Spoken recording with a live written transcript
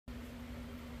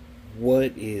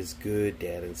What is good,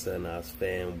 Dad and Son Ops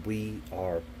fam? We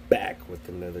are back with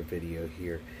another video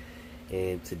here,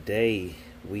 and today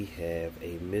we have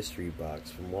a mystery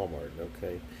box from Walmart.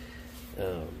 Okay,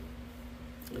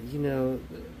 you know,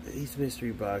 these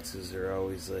mystery boxes are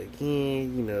always like,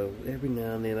 every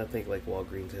now and then I think like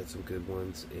Walgreens had some good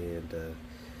ones, and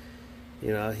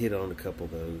I hit on a couple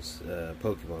of those,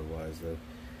 Pokemon wise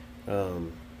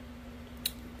though.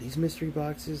 These mystery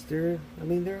boxes, they're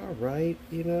alright,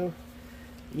 You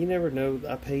never know.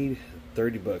 I paid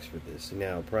 $30 for this.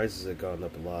 Now, prices have gone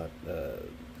up a lot, the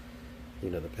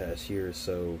past year or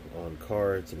so on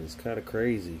cards, and it's kind of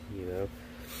crazy,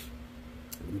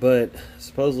 But,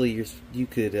 supposedly, you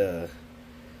could,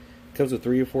 comes with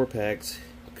 3 or 4 packs,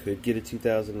 could get a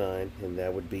 2009, and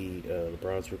that would be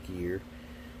LeBron's rookie year.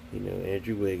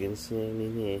 Andrew Wiggins,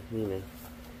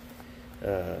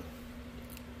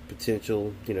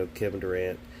 potential, Kevin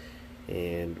Durant,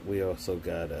 and we also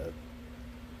got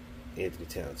Anthony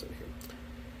Towns over here.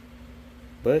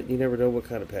 But you never know what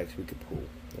kind of packs we could pull.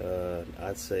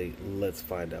 I'd say let's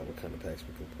find out what kind of packs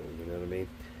we can pull, you know what I mean?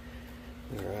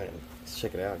 Alright, let's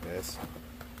check it out, guys.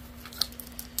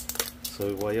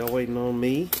 So while y'all waiting on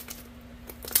me,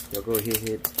 y'all go ahead and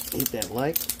hit that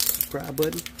like, subscribe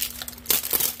button,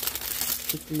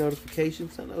 hit the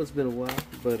notifications. I know it's been a while,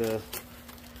 but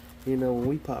when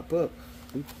we pop up,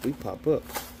 we pop up.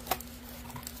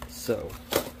 So,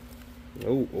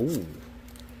 oh, well,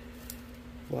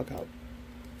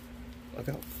 I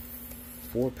got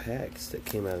 4 packs that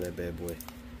came out of that bad boy.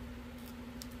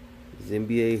 This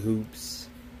NBA hoops.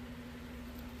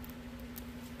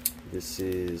 This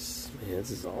is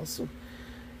awesome.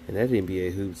 And that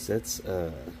NBA hoops, that's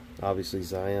obviously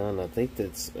Zion. I think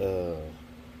that's who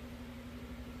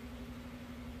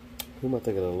am I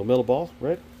thinking of? LaMelo Ball,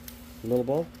 right? LaMelo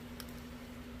Ball.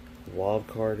 Wild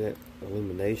card at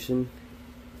Illumination.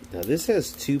 Now this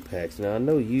has 2 packs. Now I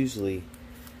know usually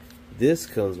this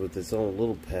comes with its own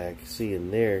little pack. See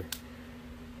in there,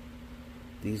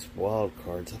 these wild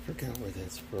cards. I forgot where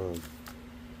that's from,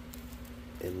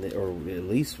 and or at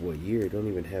least what year. Don't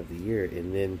even have the year.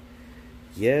 And then,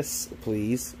 yes,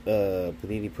 please,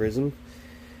 Panini Prism.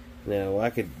 Now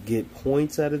I could get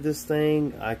points out of this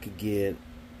thing. I can get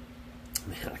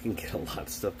a lot of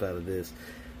stuff out of this.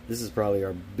 This is probably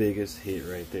our biggest hit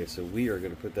right there. So we are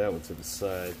going to put that one to the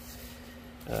side.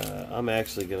 I'm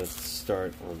actually going to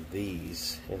start on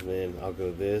these, and then I'll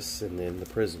go this, and then the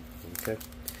Prism. Okay,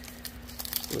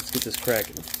 let's get this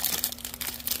cracking.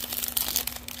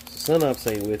 So Son Ops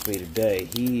ain't with me today.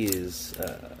 He is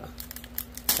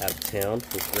out of town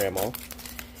with Grandma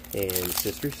and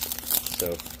sisters.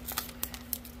 So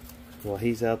while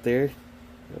he's out there,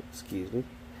 excuse me,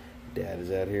 Dad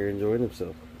is out here enjoying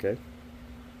himself.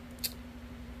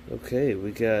 Okay,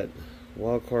 we got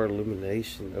Wild Card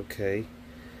Illumination. Okay,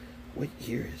 what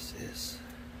year is this?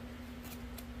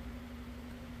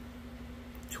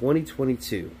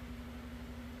 2022.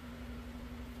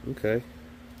 Okay,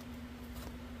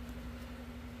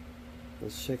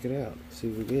 let's check it out. See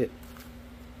what we get.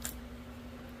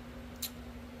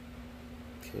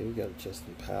 Okay, we got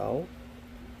Justin Powell.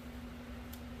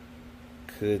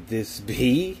 Could this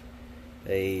be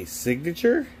a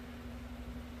signature?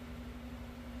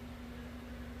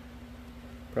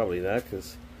 Probably not,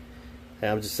 because hey,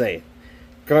 I'm just saying,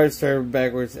 cards turn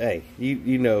backwards. Hey,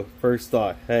 you know, first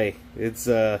thought, hey, it's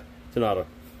Donato.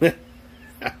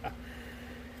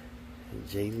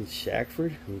 Jaden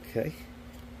Shackford. Okay,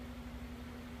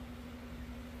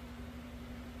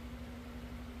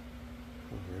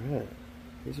 all right,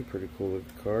 these are pretty cool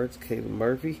looking cards. Caleb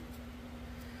Murphy.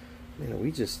 Man,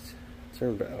 we just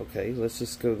turned back. Okay, let's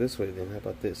just go this way then. How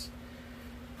about this?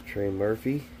 Trey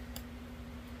Murphy.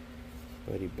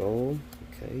 Buddy Bone,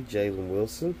 okay. Jalen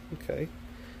Wilson, okay.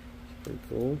 Pretty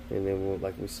cool. And then,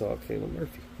 like we saw, Caleb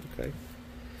Murphy, okay.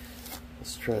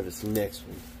 Let's try this next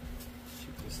one.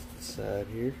 Shoot this to the side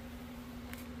here.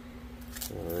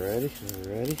 Alrighty.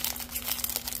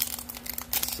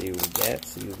 See what we got,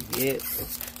 see what we get.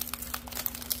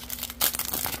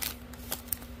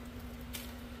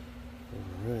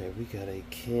 Alright, we got a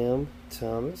Cam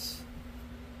Thomas.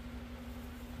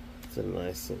 It's a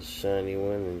nice little shiny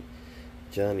one. And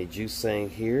Johnny Juzang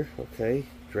here, okay,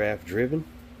 draft driven.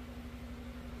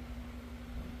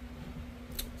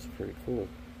 It's pretty cool.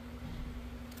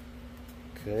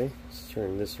 Okay, let's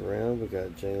turn this around. We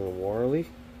got Jalen Warley.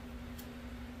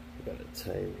 We got a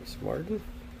Tyrese Martin.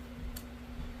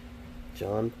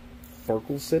 John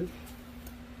Farkelson.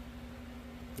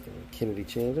 Kennedy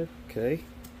Chandler, okay.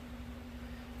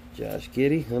 Josh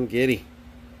Giddey, I'm Giddey.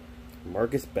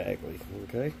 Marcus Bagley,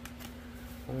 okay.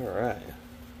 Alright.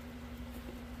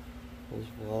 Those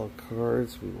wild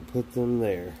cards, we will put them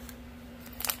there.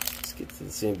 Let's get to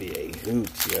this NBA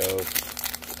hoops, yo.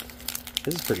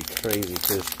 This is pretty crazy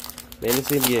because, man, this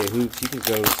NBA hoops, you can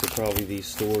go to probably these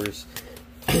stores,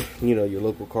 you know, your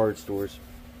local card stores.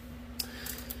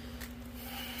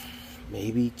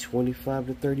 Maybe 25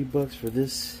 to 30 bucks for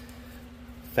this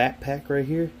fat pack right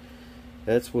here.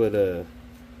 That's what,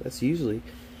 that's usually.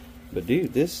 But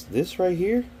dude, this right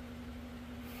here,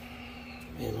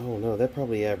 man, I don't know. That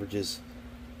probably averages,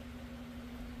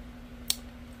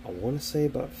 I want to say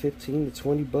about 15 to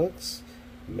 20 bucks,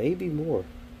 maybe more.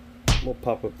 I'm gonna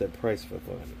pop up that price if I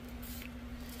find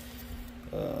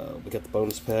it. We got the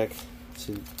bonus pack.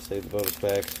 Save the bonus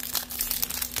pack.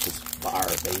 Just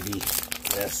fire, baby.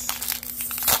 Yes.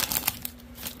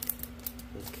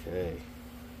 Okay.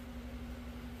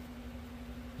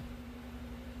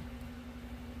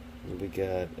 We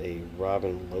got a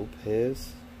Robin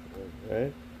Lopez.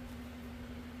 Alright.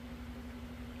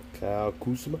 Kyle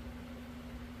Kuzma.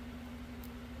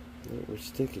 We're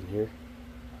sticking here.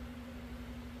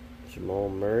 Jamal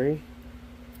Murray.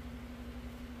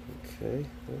 Okay.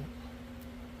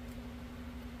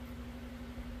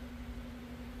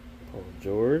 Paul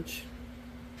George.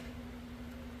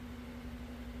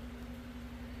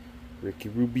 Ricky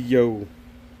Rubio.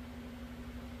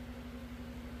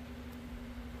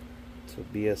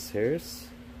 Tobias Harris.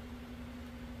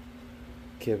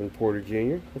 Kevin Porter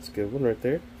Jr. That's a good one right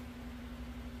there.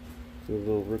 Do a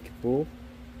little rookie pool.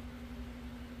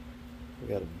 We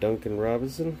got a Duncan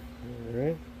Robinson.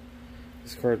 Alright.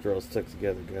 These cards are all stuck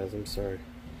together, guys. I'm sorry.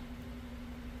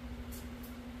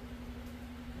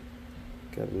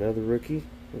 Got another rookie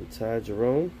in Ty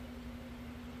Jerome.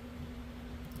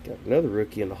 Got another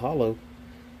rookie in the hollow.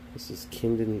 This is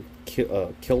Keldon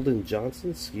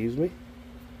Johnson, excuse me.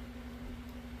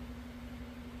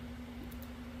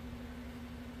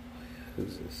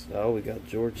 Who's this? Oh, we got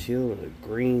George Hill in a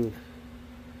green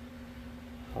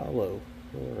hollow.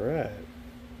 Alright.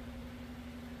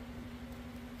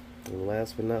 And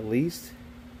last but not least,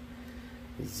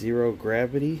 Zero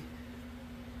Gravity,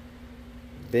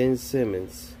 Ben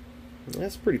Simmons.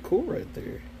 That's pretty cool right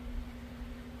there.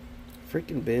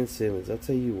 Freaking Ben Simmons. I'll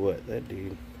tell you what, that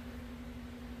dude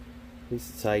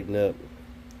needs to tighten up.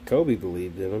 Kobe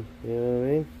believed in him. You know what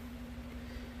I mean?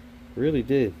 Really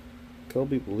did.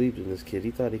 Kobe believed in this kid.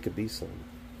 He thought he could be something.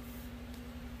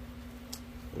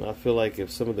 And I feel like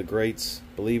if some of the greats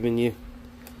believe in you,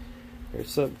 there's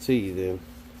something to you then.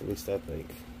 At least I think.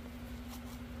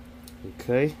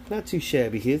 Okay. Not too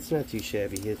shabby hits. Not too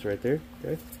shabby hits right there.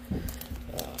 Okay.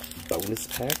 Bonus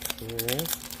pack.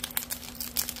 Alright.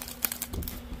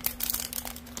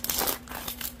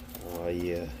 Oh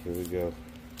yeah. Here we go.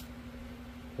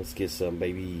 Let's get some,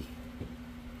 baby.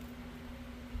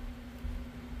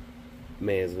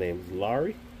 Man's name is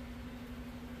Larry.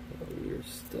 Oh, you're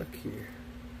stuck here.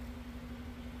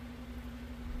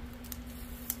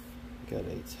 Got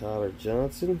a Tyler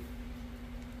Johnson.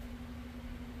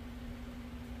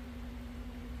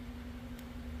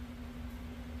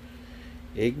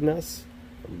 Ignas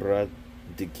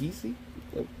Bradikisi.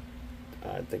 Oh,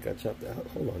 I think I chopped that.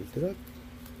 Hold on, did I?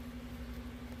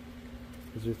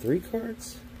 Was there 3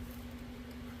 cards?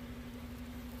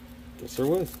 Yes, there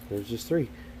was. There's just 3.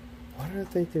 Why did I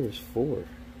think there was 4?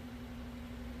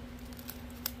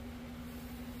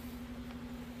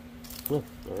 Oh,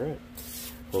 alright.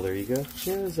 Well, there you go.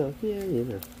 Yeah, you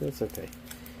know, that's okay.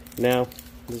 Now,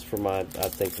 this is for my, I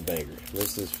think, the banger.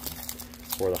 This is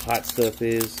where the hot stuff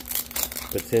is.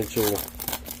 Potential.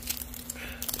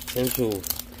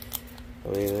 I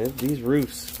mean, these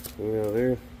roofs, you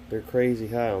know, they're crazy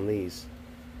high on these.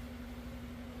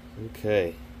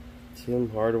 Okay, Tim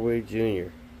Hardaway Jr.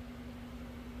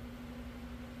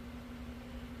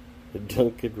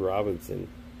 Duncan Robinson.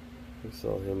 We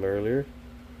saw him earlier.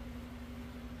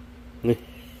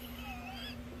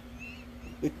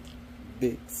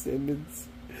 Nick Simmons.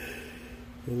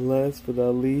 And last but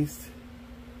not least,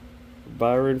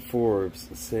 Byron Forbes,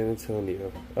 San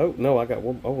Antonio. Oh, no, I got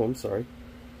one. Oh, I'm sorry.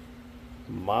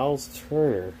 Miles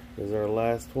Turner is our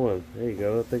last one. There you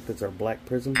go. I think that's our black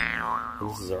prism. And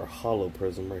this is our hollow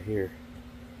prism right here.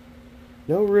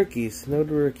 No rookies. No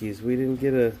rookies. We didn't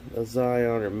get a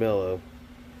Zion or Melo.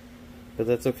 But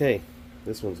that's okay.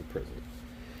 This one's a prism.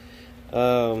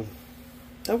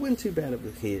 That wasn't too bad of a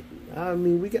hit. I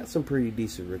mean, we got some pretty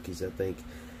decent rookies, I think.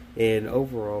 And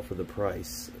overall, for the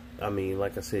price, I mean,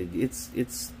 like I said, it's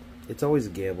always a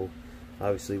gamble,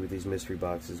 obviously, with these mystery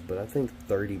boxes. But I think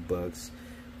 30 bucks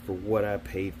for what I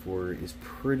paid for is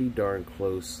pretty darn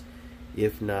close,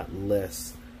 if not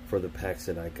less, for the packs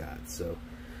that I got. So,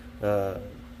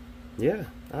 yeah,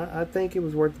 I think it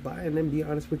was worth buying. And to be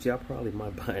honest with you, I probably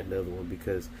might buy another one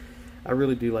because I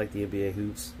really do like the NBA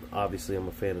hoops. Obviously, I'm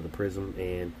a fan of the Prism,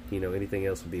 and anything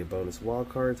else would be a bonus. Wild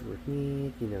cards were,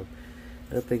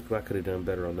 I think I could have done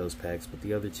better on those packs, but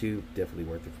the other two definitely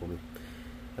worth it for me.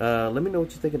 Let me know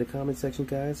what you think in the comment section,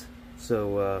 guys.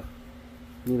 So,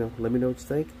 let me know what you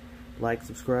think. Like,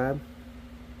 subscribe.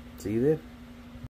 See you there.